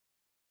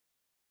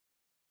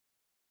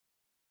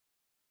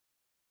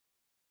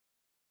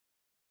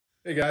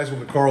Hey guys,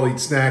 welcome to Carl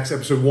Eats Snacks,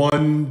 episode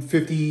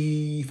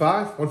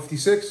 155,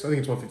 156? I think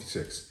it's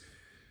 156.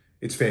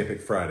 It's Fan Pick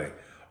Friday.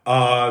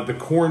 The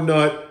Corn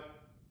Nut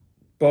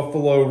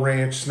Buffalo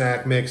Ranch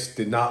Snack Mix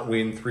did not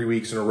win 3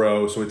 weeks in a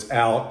row, so it's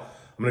out.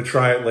 I'm going to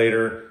try it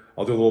later.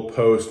 I'll do a little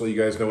post, let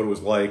you guys know what it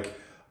was like.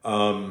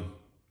 I'm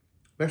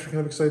actually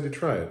kind of excited to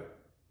try it.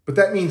 But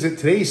that means that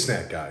today's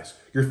snack, guys,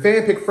 your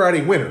Fan Pick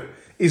Friday winner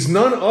is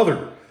none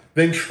other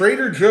than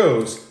Trader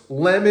Joe's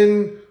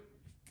Lemon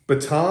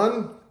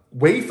Baton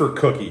Wafer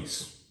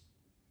cookies.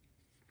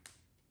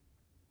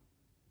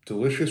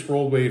 Delicious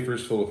rolled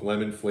wafers filled with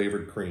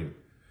lemon-flavored cream.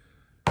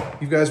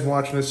 You guys been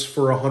watching this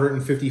for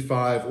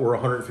 155 or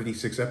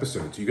 156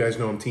 episodes. You guys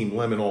know I'm Team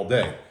Lemon all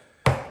day.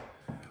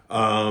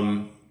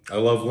 I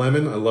love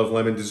lemon. I love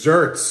lemon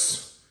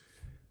desserts.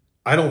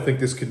 I don't think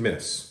this could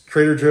miss.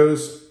 Trader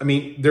Joe's, I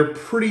mean, they're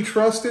pretty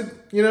trusted,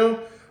 you know.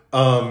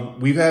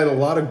 We've had a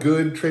lot of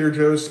good Trader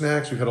Joe's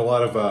snacks. We've had a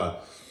lot of...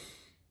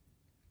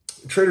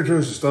 Trader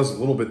Joe's just does a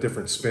little bit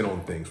different spin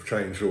on things, which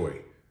I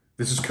enjoy.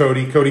 This is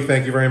Cody. Cody,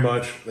 thank you very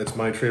much. That's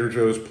my Trader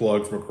Joe's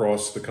plug from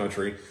across the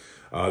country.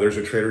 There's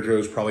a Trader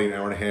Joe's probably an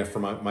hour and a half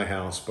from my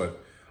house,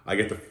 but I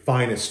get the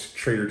finest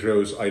Trader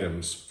Joe's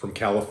items from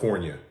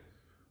California.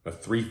 A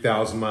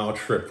 3,000-mile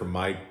trip from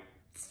my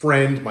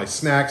friend, my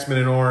snacksman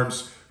in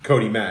arms,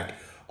 Cody Mack.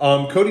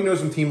 Cody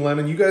knows I'm Team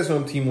Lemon. You guys know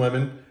I'm Team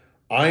Lemon.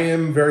 I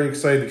am very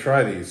excited to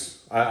try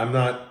these. I'm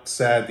not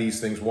sad these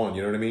things won,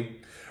 you know what I mean?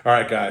 All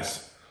right,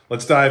 guys.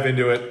 Let's dive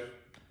into it.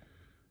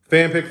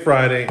 Fan Pick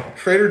Friday,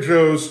 Trader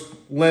Joe's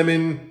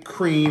Lemon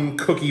Cream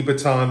Cookie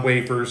Baton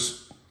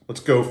Wafers. Let's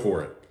go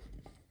for it.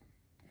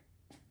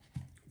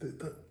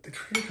 The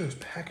Trader Joe's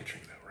packaging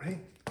though, right?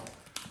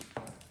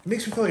 It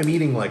makes me feel like I'm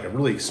eating like a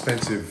really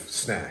expensive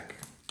snack,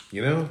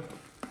 you know?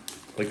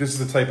 Like this is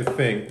the type of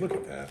thing, look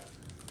at that,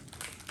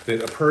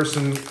 that a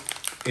person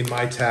in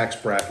my tax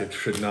bracket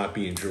should not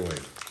be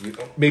enjoying.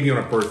 Maybe on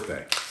a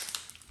birthday,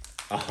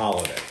 a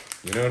holiday,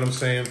 you know what I'm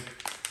saying?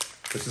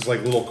 This is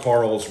like little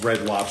Carl's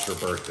Red Lobster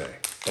birthday,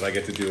 but I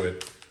get to do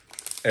it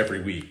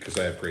every week because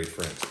I have great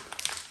friends.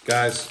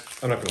 Guys,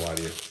 I'm not gonna lie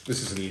to you.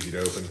 This isn't easy to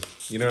open.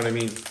 You know what I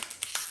mean?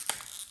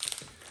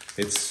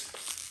 It's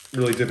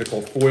really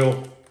difficult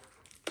foil.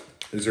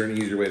 Is there an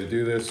easier way to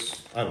do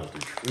this? I don't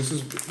think so. This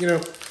is, you know,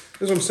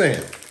 this is what I'm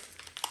saying.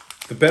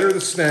 The better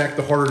the snack,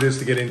 the harder it is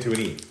to get into and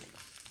eat.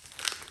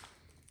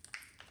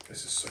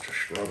 This is such a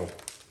struggle.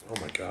 Oh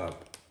my God.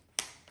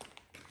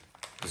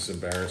 This is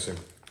embarrassing.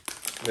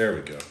 There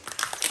we go.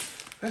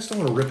 I just don't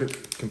want to rip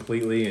it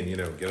completely and, you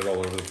know, get it all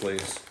over the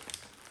place.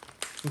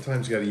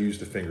 Sometimes you got to use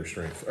the finger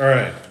strength. All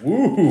right.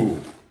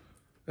 Woohoo.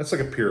 That's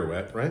like a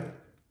pirouette, right?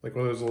 Like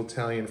one of those little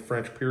Italian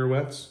French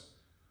pirouettes.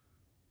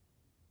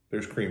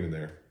 There's cream in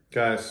there.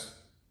 Guys,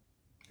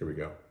 here we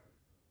go.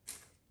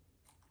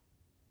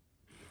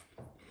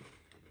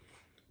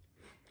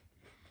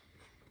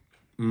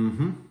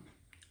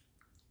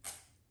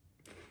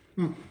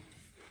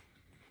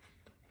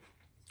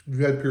 You've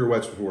had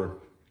pirouettes before.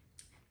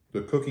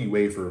 The cookie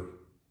wafer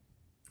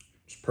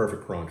is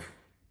perfect crunch.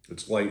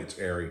 It's light, it's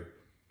airy,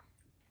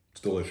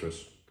 it's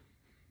delicious.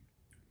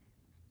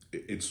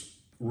 It's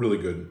really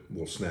good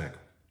little snack.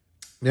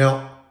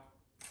 Now,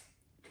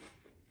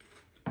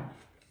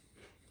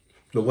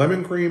 the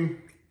lemon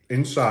cream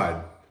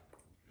inside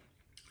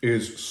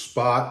is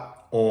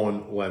spot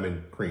on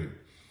lemon cream.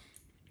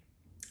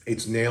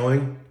 It's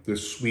nailing the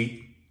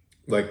sweet,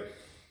 like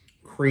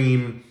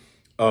cream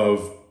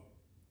of,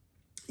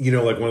 you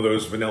know, like one of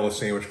those vanilla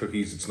sandwich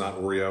cookies. It's not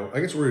Oreo.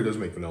 I guess Oreo does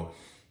make vanilla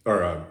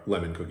or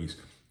lemon cookies.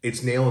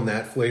 It's nailing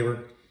that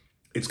flavor.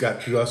 It's got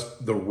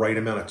just the right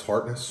amount of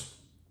tartness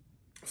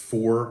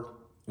for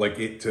like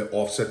it to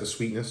offset the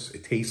sweetness.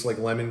 It tastes like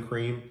lemon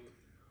cream.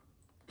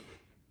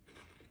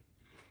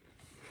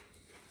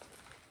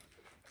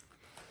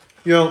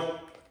 You know,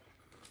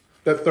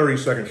 that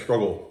 30-second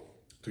struggle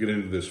to get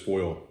into this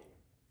foil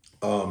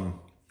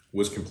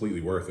was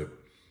completely worth it.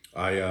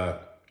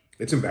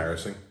 It's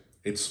embarrassing.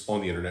 It's on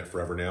the internet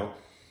forever now,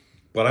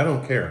 but I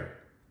don't care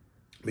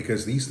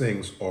because these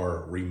things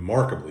are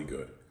remarkably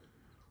good.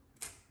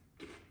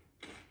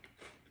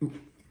 You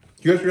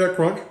guys hear that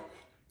crunch?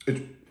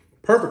 It's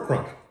perfect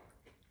crunch.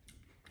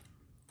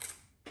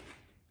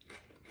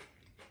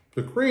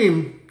 The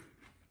cream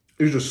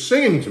is just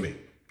singing to me.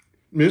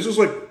 I mean, this is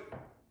like,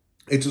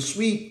 it's a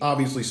sweet,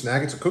 obviously,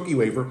 snack. It's a cookie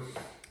wafer,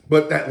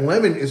 but that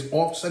lemon is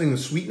offsetting the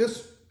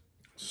sweetness.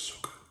 So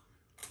good.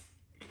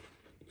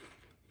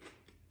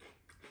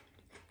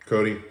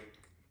 Cody,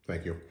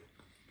 thank you.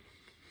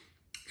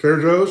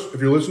 Trader Joe's,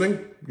 if you're listening,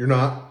 you're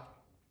not.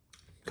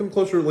 Come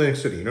closer to Atlantic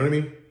City, you know what I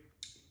mean?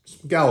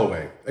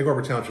 Galloway, Egg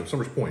Harbor Township,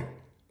 Summers Point.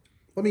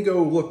 Let me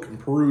go look and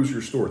peruse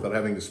your store without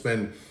having to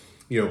spend,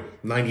 you know,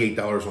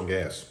 $98 on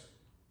gas.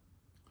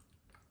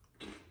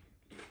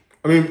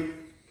 I mean,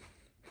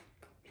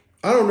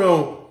 I don't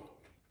know.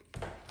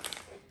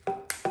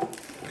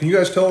 Can you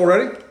guys tell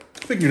already?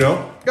 I think you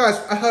know.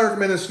 Guys, I highly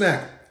recommend this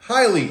snack.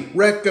 Highly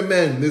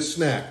recommend this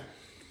snack.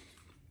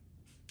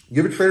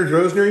 You have a Trader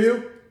Joe's near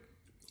you?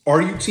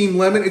 Are you Team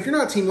Lemon? If you're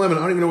not Team Lemon,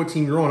 I don't even know what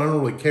team you're on. I don't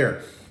really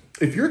care.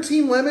 If you're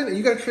Team Lemon and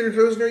you got Trader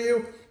Joe's near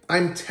you,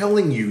 I'm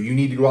telling you, you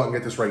need to go out and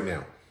get this right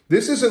now.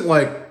 This isn't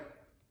like,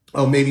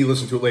 oh, maybe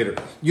listen to it later.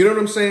 You know what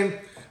I'm saying?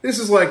 This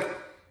is like,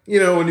 you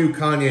know, a new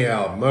Kanye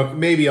album.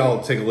 Maybe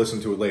I'll take a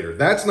listen to it later.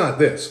 That's not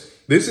this.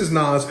 This is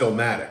Nas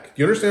Illmatic.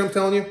 You understand what I'm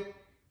telling you?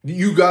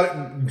 You got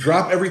to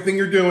drop everything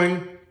you're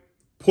doing,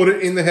 put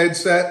it in the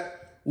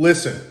headset,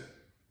 listen.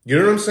 You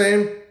know what I'm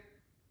saying?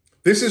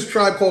 This is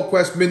Tribe Called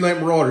Quest,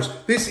 Midnight Marauders.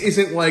 This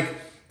isn't like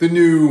the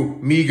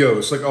new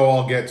Migos, like, oh,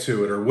 I'll get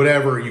to it, or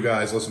whatever you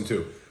guys listen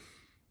to.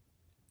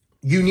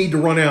 You need to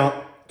run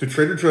out to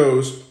Trader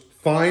Joe's,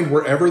 find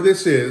wherever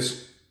this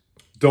is.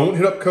 Don't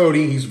hit up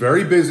Cody. He's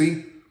very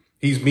busy.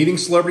 He's meeting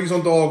celebrities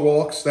on dog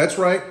walks. That's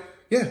right.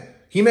 Yeah,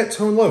 he met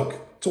Tone Loc.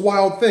 It's a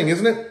wild thing,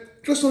 isn't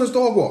it? Just on his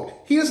dog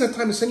walk. He doesn't have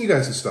time to send you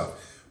guys this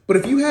stuff. But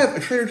if you have a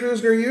Trader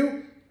Joe's near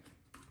you,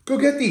 go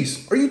get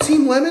these. Are you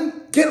Team Lemon?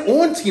 Get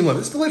on Team Lemon.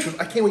 It's delicious.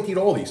 I can't wait to eat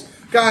all these.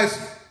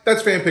 Guys,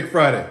 that's Fan Pick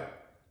Friday.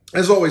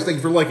 As always, thank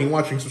you for liking,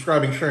 watching,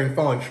 subscribing, sharing,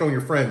 following, showing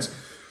your friends.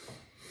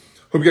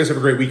 Hope you guys have a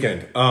great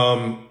weekend.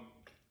 I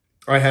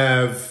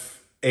have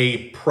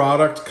a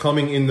product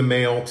coming in the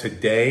mail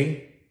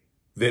today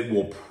that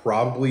will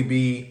probably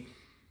be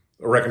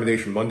a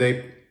Recommendation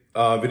Monday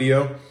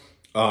video.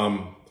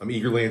 I'm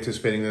eagerly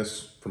anticipating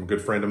this from a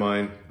good friend of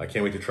mine. I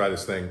can't wait to try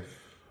this thing.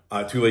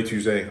 Too Late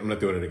Tuesday, I'm not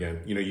doing it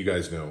again. You know, you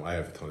guys know I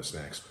have a ton of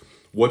snacks.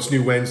 What's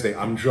New Wednesday?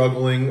 I'm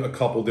juggling a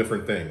couple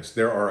different things.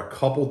 There are a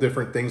couple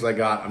different things I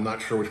got. I'm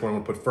not sure which one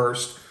I'm going to put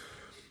first.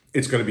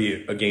 It's going to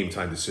be a game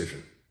time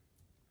decision.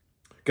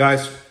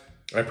 Guys,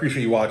 I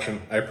appreciate you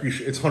watching.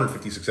 It's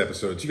 156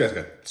 episodes. You guys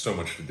got so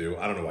much to do.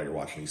 I don't know why you're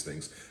watching these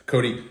things.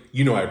 Cody,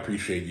 you know I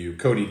appreciate you.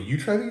 Cody, did you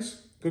try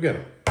these? Go get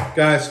them.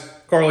 Guys,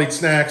 Carl eats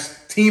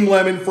snacks. Team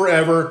Lemon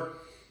forever.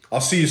 I'll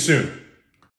see you soon.